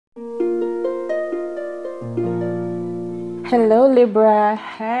Hello Libra,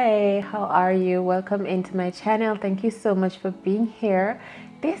 hi, how are you? Welcome into my channel. Thank you so much for being here.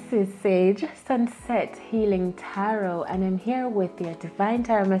 This is Sage Sunset Healing Tarot, and I'm here with your divine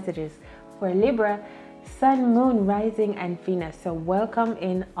tarot messages for Libra, Sun, Moon, Rising, and Venus. So welcome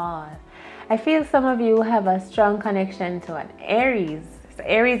in all. I feel some of you have a strong connection to an Aries. So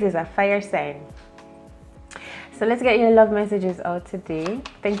Aries is a fire sign. So let's get your love messages out today.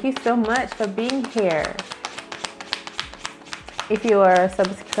 Thank you so much for being here. If you are a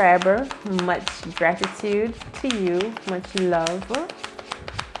subscriber, much gratitude to you, much love.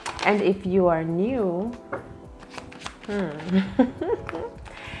 And if you are new,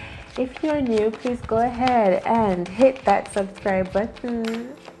 if you're new, please go ahead and hit that subscribe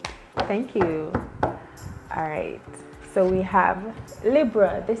button. Thank you. All right, so we have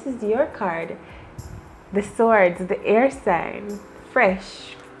Libra. This is your card. The Swords, the air sign,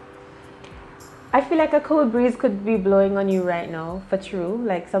 fresh. I feel like a cold breeze could be blowing on you right now, for true,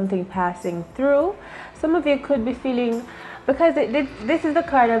 like something passing through. Some of you could be feeling, because this is the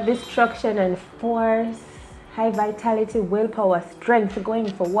card of destruction and force, high vitality, willpower, strength, going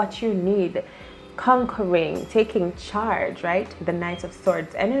for what you need, conquering, taking charge, right? The Knight of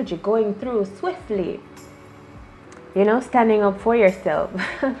Swords energy, going through swiftly, you know, standing up for yourself.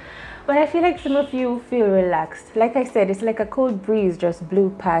 But I feel like some of you feel relaxed. Like I said, it's like a cold breeze just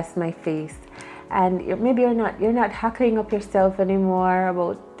blew past my face. And maybe you're not hackling up yourself anymore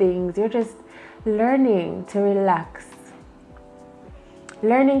about things. You're just learning to relax.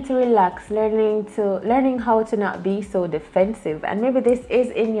 Learning to relax, learning how to not be so defensive. And maybe this is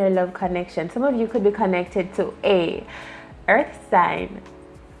in your love connection. Some of you could be connected to a earth sign,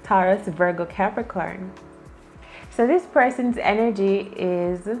 Taurus, Virgo, Capricorn. So this person's energy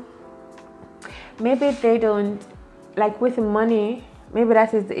is, maybe they don't, like with money, maybe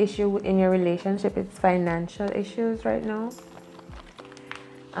that is the issue in your relationship. It's financial issues right now.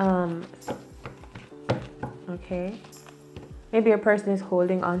 Okay. Maybe your person is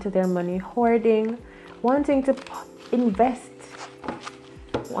holding on to their money, hoarding, wanting to invest,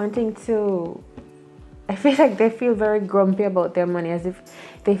 wanting to... I feel like they feel very grumpy about their money, as if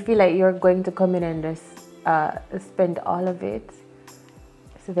they feel like you're going to come in and just spend all of it.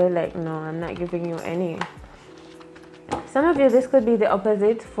 So they're like, no, I'm not giving you any. Some of you, this could be the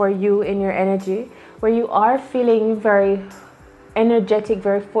opposite for you in your energy, where you are feeling very energetic,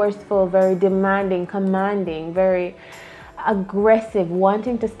 very forceful, very demanding, commanding, very aggressive,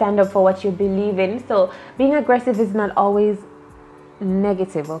 wanting to stand up for what you believe in. So being aggressive is not always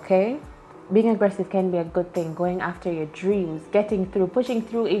negative, okay? Being aggressive can be a good thing, going after your dreams, getting through, pushing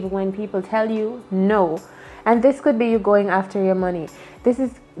through even when people tell you no. And this could be you going after your money. This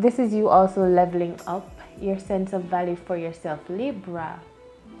is you also leveling up your sense of value for yourself, Libra.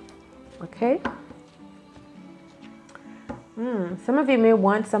 Okay? Some of you may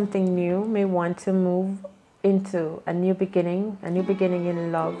want something new, may want to move into a new beginning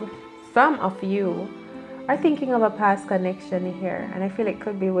in love. Some of you are thinking of a past connection here, and I feel it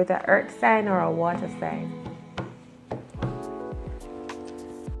could be with an earth sign or a water sign.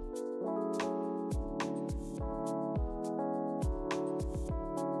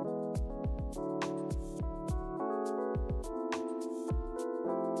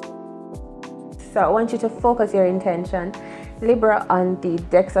 So I want you to focus your intention, Libra, on the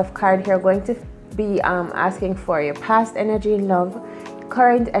decks of cards here. Going to be asking for your past energy, love,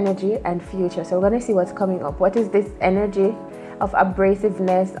 current energy, and future. So we're going to see what's coming up. What is this energy of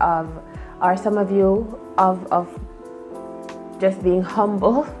abrasiveness, or some of you of just being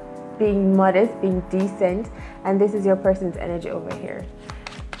humble, being modest, being decent, and this is your person's energy over here.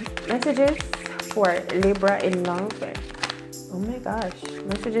 Messages for Libra in love. Oh my gosh,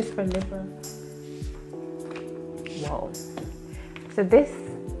 messages for Libra. Whoa. So this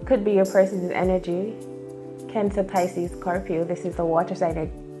could be your person's energy. Cancer, Pisces, Scorpio. This is the water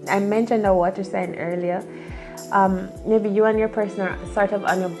sign. I mentioned the water sign earlier. Maybe you and your person are sort of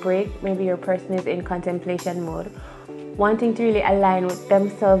on a break. Maybe your person is in contemplation mode, wanting to really align with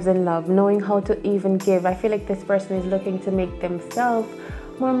themselves in love, knowing how to even give. I feel like this person is looking to make themselves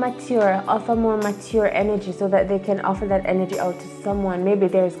more mature, offer more mature energy so that they can offer that energy out to someone. Maybe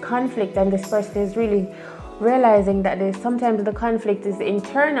there's conflict and this person is really realizing that sometimes the conflict is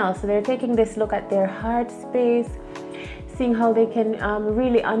internal, so they're taking this look at their heart space, seeing how they can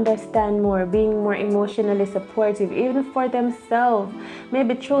really understand more, being more emotionally supportive even for themselves.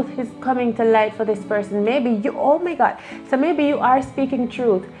 Maybe truth is coming to light for this person. Maybe you, oh my god, so maybe you are speaking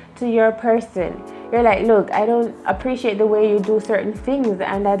truth to your person. You're like, look, I don't appreciate the way you do certain things,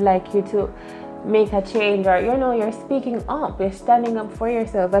 and I'd like you to make a change, or you're speaking up, you're standing up for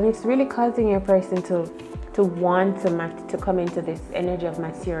yourself, and it's really causing your person to want to come into this energy of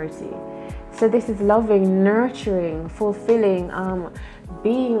maturity. So this is loving, nurturing, fulfilling,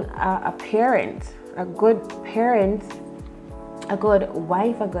 being a parent, a good parent, a good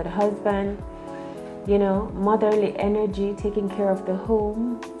wife, a good husband, motherly energy, taking care of the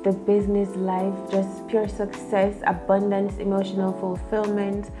home, the business life, just pure success, abundance, emotional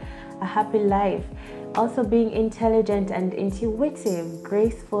fulfillment, a happy life. Also being intelligent and intuitive,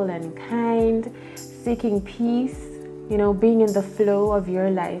 graceful and kind, seeking peace, being in the flow of your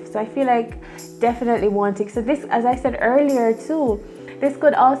life. So I feel like definitely wanting, so this, as I said earlier too, this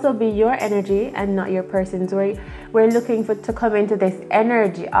could also be your energy and not your person's. We're looking to come into this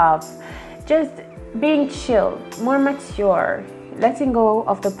energy of just being chill, more mature, letting go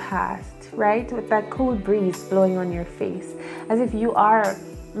of the past, right? With that cool breeze blowing on your face, as if you are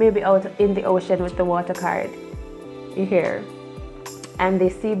maybe out in the ocean with the water card, you hear, and the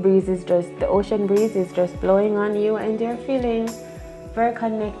sea breeze is just, the ocean breeze is just blowing on you, and you're feeling very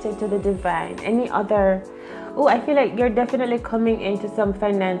connected to the divine. Any other, I feel like you're definitely coming into some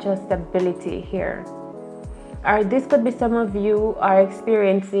financial stability here. Or this could be some of you are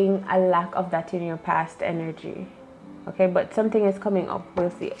experiencing a lack of that in your past energy. Okay, but something is coming up. We'll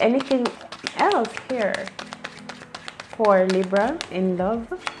see. Anything else here for Libra in love?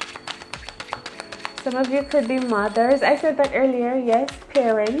 Some of you could be mothers. I said that earlier. Yes,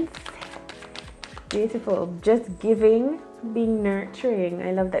 parents. Beautiful. Just giving, being nurturing.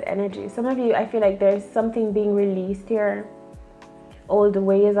 I love that energy. Some of you, I feel like there's something being released here. Old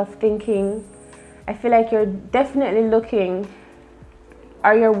ways of thinking. I feel like you're definitely looking,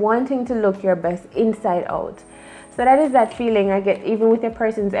 or you're wanting to look your best inside out. So that is that feeling I get even with your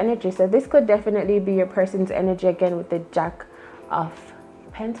person's energy. So this could definitely be your person's energy again with the Jack of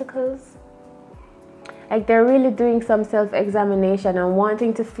Pentacles. Like they're really doing some self-examination and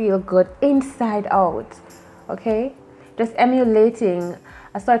wanting to feel good inside out. Okay? Just emulating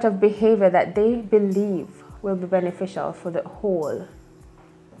a sort of behavior that they believe will be beneficial for the whole.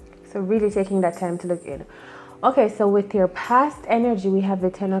 So really taking that time to look in. Okay, so with your past energy, we have the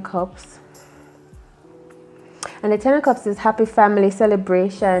Ten of Cups. And the Ten of Cups is happy family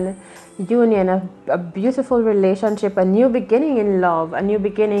celebration, union, a beautiful relationship, a new beginning in love, a new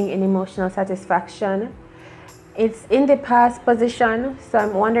beginning in emotional satisfaction. It's in the past position, so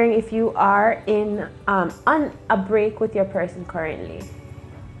I'm wondering if you are on a break with your person currently.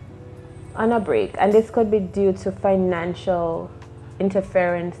 On a break, and this could be due to financial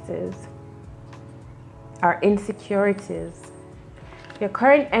interferences or insecurities. Your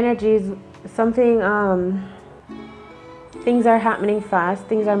current energy is something, things are happening fast,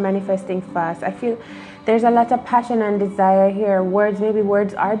 things are manifesting fast. I feel there's a lot of passion and desire here. Maybe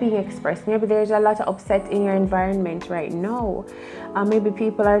words are being expressed. Maybe there's a lot of upset in your environment right now. Maybe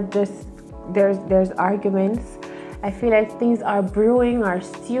people are just, there's arguments. I feel like things are brewing or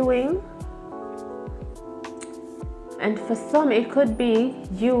stewing. And for some, it could be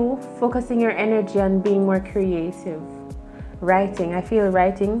you focusing your energy on being more creative. Writing. I feel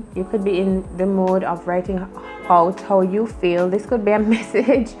writing. You could be in the mode of writing out how you feel. This could be a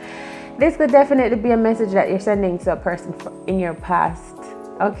message. This could definitely be a message that you're sending to a person in your past.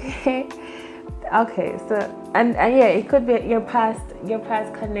 Okay? Okay, so, and yeah, it could be your past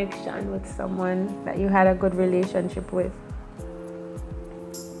connection with someone that you had a good relationship with.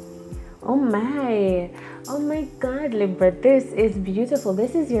 Oh my God, Libra, this is beautiful.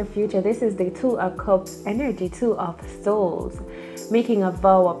 This is your future. This is the Two of Cups energy, Two of Souls. Making a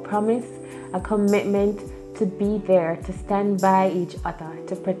vow, a promise, a commitment to be there, to stand by each other,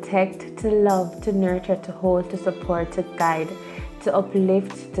 to protect, to love, to nurture, to hold, to support, to guide, to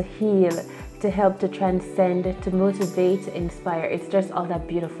uplift, to heal, to help, to transcend, to motivate, to inspire. It's just all that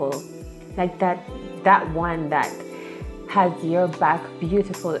beautiful. Like that one that has your back,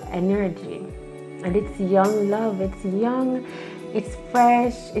 beautiful energy. And it's young love, it's young, it's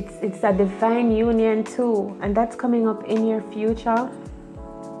fresh, it's a divine union too, and that's coming up in your future.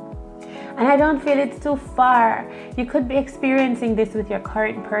 And I don't feel it's too far. You could be experiencing this with your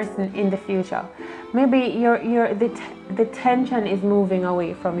current person in the future. Maybe the tension is moving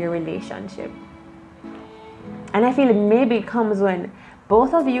away from your relationship. And I feel it maybe comes when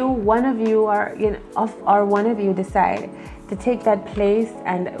both of you, one of you, or one of you decide to take that place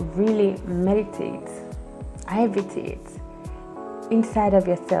and really meditate, agitate inside of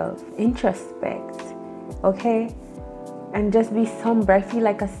yourself, introspect, okay? And just be somber. I feel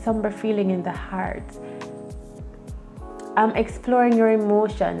like a somber feeling in the heart. Exploring your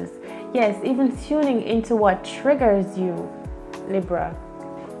emotions. Yes, even tuning into what triggers you, Libra.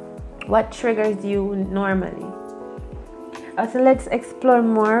 What triggers you normally? So let's explore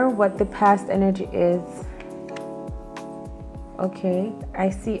more what the past energy is. Okay, I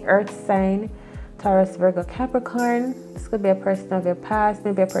see earth sign, Taurus, Virgo, Capricorn. This could be a person of your past,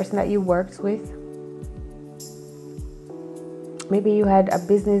 maybe a person that you worked with. Maybe you had a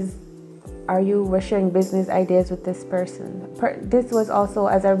business, or you were sharing business ideas with this person. This was also,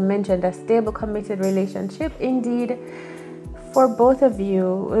 as I mentioned, a stable, committed relationship. Indeed, for both of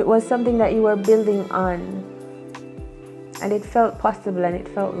you, it was something that you were building on. And it felt possible and it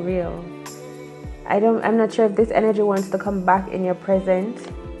felt real. I'm not sure if this energy wants to come back in your present.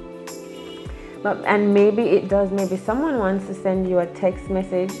 And maybe it does. Maybe someone wants to send you a text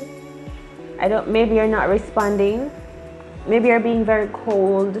message. Maybe you're not responding. Maybe you're being very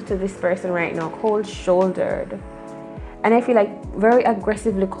cold to this person right now, cold-shouldered. And I feel like very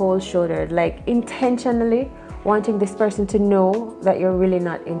aggressively cold-shouldered, like intentionally wanting this person to know that you're really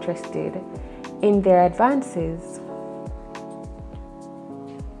not interested in their advances.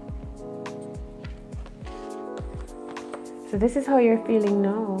 So this is how you're feeling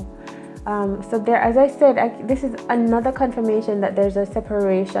now. So there, as I said, this is another confirmation that there's a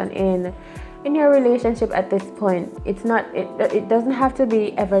separation in your relationship at this point. It's not, it doesn't have to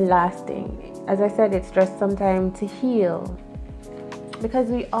be everlasting. As I said, it's just some time to heal. Because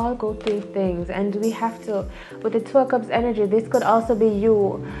we all go through things, and we have to, with the Two of Cups energy, this could also be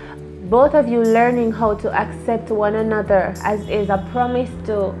you, both of you learning how to accept one another as is, a promise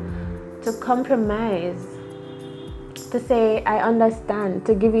to compromise, to say I understand,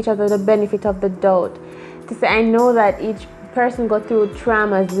 to give each other the benefit of the doubt, to say I know that each person go through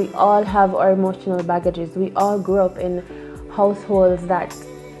traumas. We all have our emotional baggages. We all grew up in households that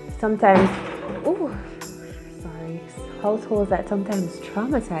sometimes households that sometimes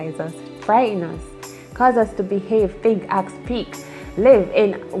traumatize us, frighten us, cause us to behave, think, act, speak, live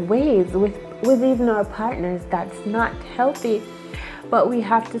in ways with even our partners that's not healthy. But we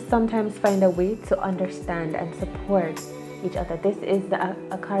have to sometimes find a way to understand and support each other. This is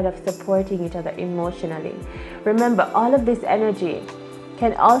a card of supporting each other emotionally. Remember, all of this energy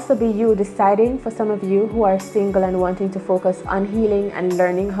can also be you deciding, for some of you who are single and wanting to focus on healing and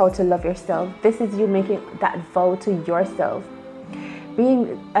learning how to love yourself. This is you making that vow to yourself,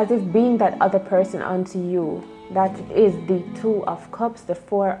 being as if being that other person onto you. That is the Two of Cups, the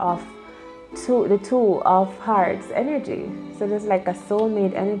the Two of Hearts energy. So there's like a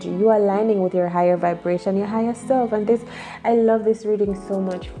soulmate energy, you aligning with your higher vibration, your higher self. And this, I love this reading so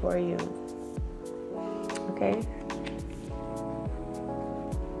much for you. Okay.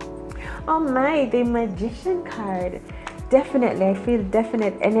 Oh my, the Magician card. Definitely, I feel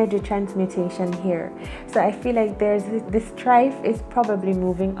definite energy transmutation here. So I feel like there's this strife is probably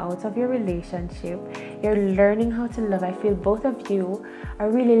moving out of your relationship. You're learning how to love. I feel both of you are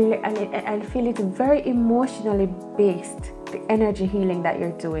really, and I feel it's very emotionally based, the energy healing that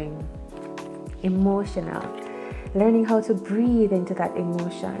you're doing. Emotional. Learning how to breathe into that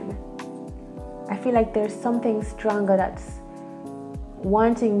emotion. I feel like there's something stronger that's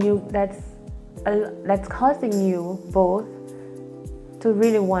wanting you, that's causing you both to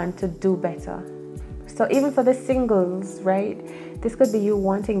really want to do better. So even for the singles, right, this could be you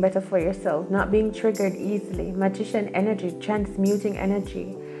wanting better for yourself, not being triggered easily. Magician energy, transmuting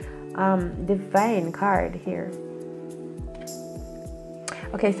energy, divine card here.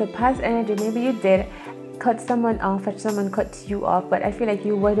 Okay, so past energy, maybe you did cut someone off or someone cut you off, but I feel like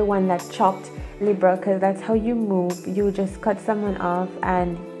you were the one that chopped, Libra, because that's how you move. You just cut someone off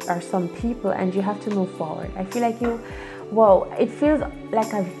or some people, and you have to move forward. I feel like it feels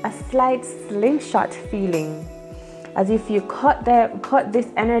like a slight slingshot feeling, as if you cut this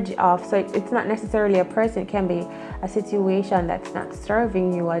energy off. So it's not necessarily a person, it can be a situation that's not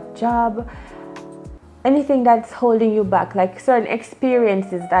serving you, a job, anything that's holding you back, like certain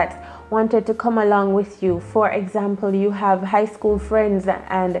experiences that wanted to come along with you. For example, you have high school friends,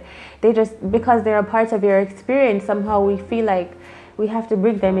 and they just, because they're a part of your experience, somehow we feel like we have to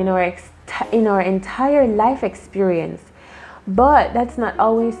bring them in our entire life experience. But that's not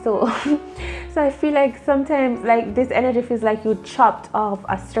always so. So I feel like sometimes, like, this energy feels like you chopped off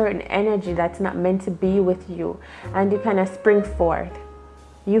a certain energy that's not meant to be with you, and you kind of spring forth.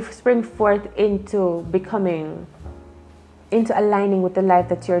 You spring forth into becoming, into aligning with the life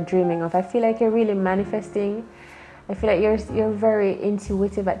that you're dreaming of. I feel like you're really manifesting. I feel like you're very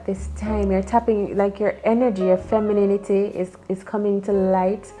intuitive at this time. You're tapping, like, your energy, your femininity is coming to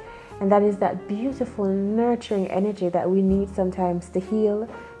light. And that is that beautiful, nurturing energy that we need sometimes to heal,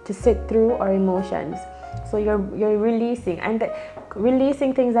 to sit through our emotions. So you're releasing. And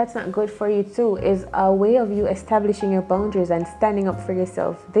releasing things that's not good for you too is a way of you establishing your boundaries and standing up for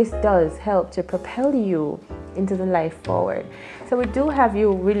yourself. This does help to propel you into the life forward. So we do have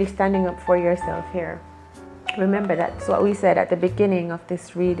you really standing up for yourself here. Remember, that's what we said at the beginning of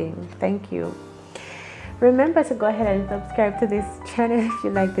this reading. Thank you. Remember to go ahead and subscribe to this channel if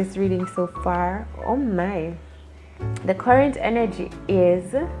you like this reading so far. Oh my. The current energy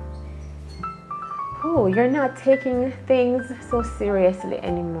is, oh, you're not taking things so seriously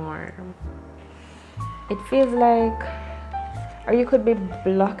anymore. It feels like, or you could be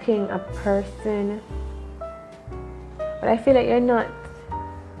blocking a person, but I feel like you're not.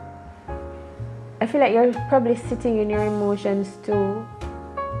 I feel like you're probably sitting in your emotions too.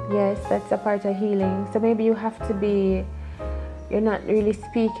 Yes, that's a part of healing. So maybe you have to be, you're not really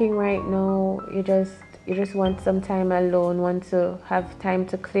speaking right now. You just want some time alone, want to have time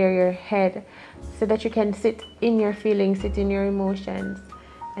to clear your head so that you can sit in your feelings, sit in your emotions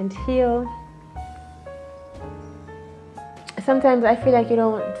and heal. Sometimes I feel like you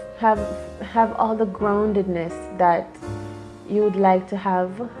don't have all the groundedness that you would like to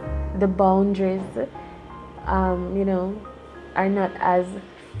have. The boundaries, you know, are not as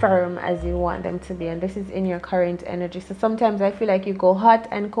firm as you want them to be, and this is in your current energy. So sometimes I feel like you go hot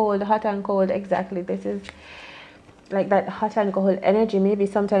and cold, exactly. This is like that hot and cold energy, maybe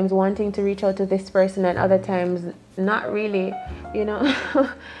sometimes wanting to reach out to this person and other times not really, you know.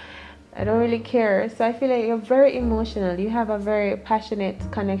 I don't really care. So I feel like you're very emotional. You have a very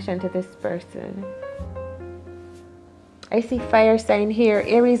passionate connection to this person. I see fire sign here,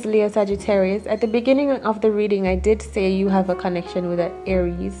 Aries, Leo, Sagittarius. At the beginning of the reading, I did say you have a connection with an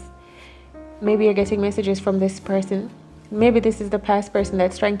Aries. Maybe you're getting messages from this person. Maybe this is the past person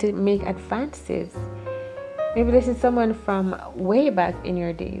that's trying to make advances. Maybe this is someone from way back in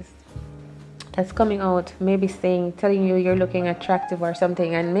your days that's coming out, maybe telling you you're looking attractive or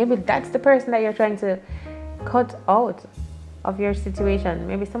something. And maybe that's the person that you're trying to cut out of your situation.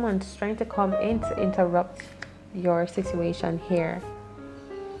 Maybe someone's trying to come in to interrupt your situation here.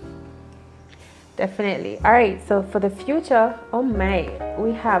 Definitely. All right, so for the future, oh my,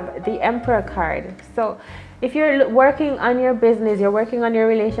 we have the Emperor card. So if you're working on your business, you're working on your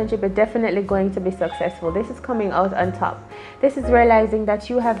relationship, it's definitely going to be successful. This is coming out on top. This is realizing that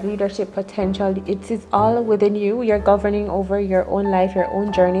you have leadership potential. It is all within you. You're governing over your own life, your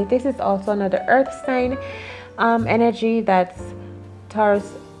own journey. This is also another earth sign energy. That's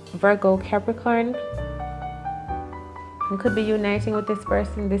Taurus, Virgo, Capricorn. You could be uniting with this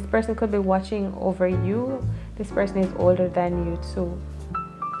person. This person could be watching over you. This person is older than you too.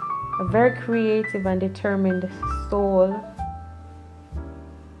 A very creative and determined soul.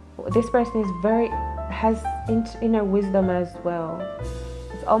 This person has inner wisdom as well.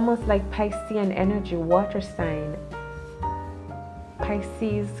 It's almost like Piscean energy, water sign.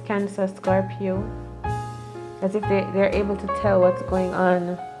 Pisces, Cancer, Scorpio. As if they're able to tell what's going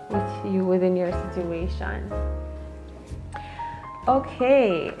on with you within your situation.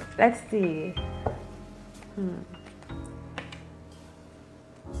 Okay, let's see.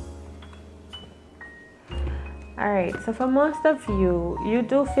 All right, so for most of you, you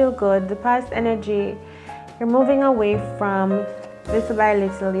do feel good. The past energy, you're moving away from little by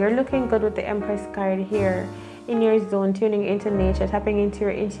little. You're looking good with the Empress card here in your zone, tuning into nature, tapping into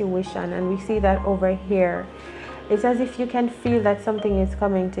your intuition. And we see that over here. It's as if you can feel that something is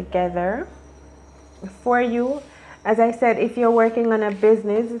coming together for you. As I said, if you're working on a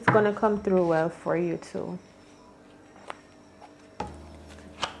business, it's going to come through well for you too.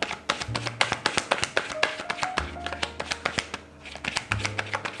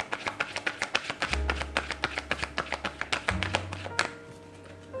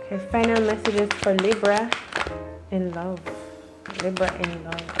 Okay, final messages for Libra in love. Libra in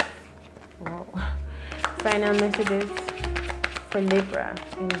love. Wow. Final messages for Libra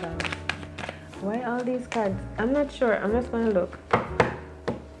in love. Why all these cards? I'm not sure. I'm just going to look.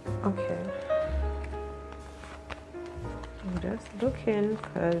 Okay. I'm just looking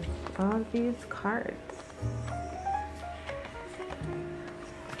because all these cards.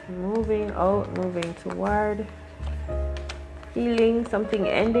 Moving out, moving toward. Healing, something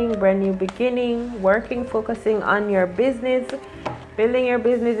ending, brand new beginning. Working, focusing on your business. Building your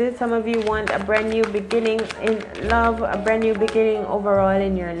businesses. Some of you want a brand new beginning in love. A brand new beginning overall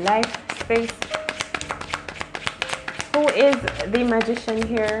in your life space. Who is the Magician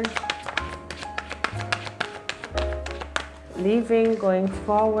here? Leaving, going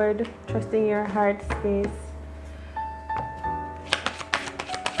forward, trusting your heart space.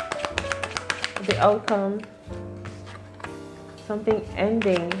 The outcome. Something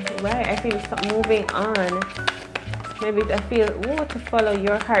ending. Right, I feel moving on. Maybe I feel, ooh, to follow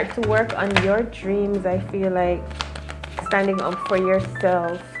your heart, to work on your dreams. I feel like standing up for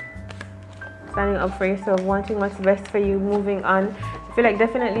yourself. Standing up for yourself, wanting what's best for you, moving on. I feel like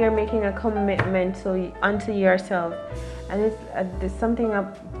definitely you're making a commitment onto yourself. And there's something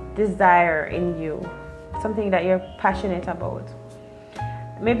of desire in you. Something that you're passionate about.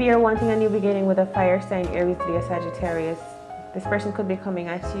 Maybe you're wanting a new beginning with a fire sign, Aries, Leo, Sagittarius. This person could be coming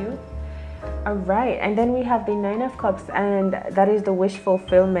at you. All right, and then we have the Nine of Cups, and that is the wish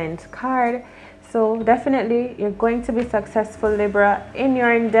fulfillment card. So definitely you're going to be successful, Libra, in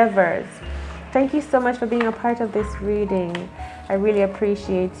your endeavors. Thank you so much for being a part of this reading. I really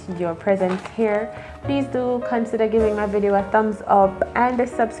appreciate your presence here. Please do consider giving my video a thumbs up and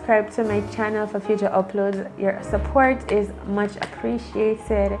subscribe to my channel for future uploads. Your support is much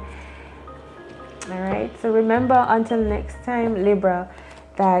appreciated. All right, so remember, until next time, Libra,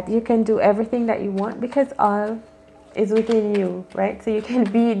 that you can do everything that you want because all is within you, right? So you can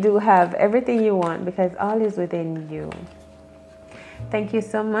have everything you want because all is within you. Thank you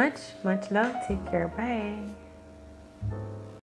so much. Much love. Take care. Bye.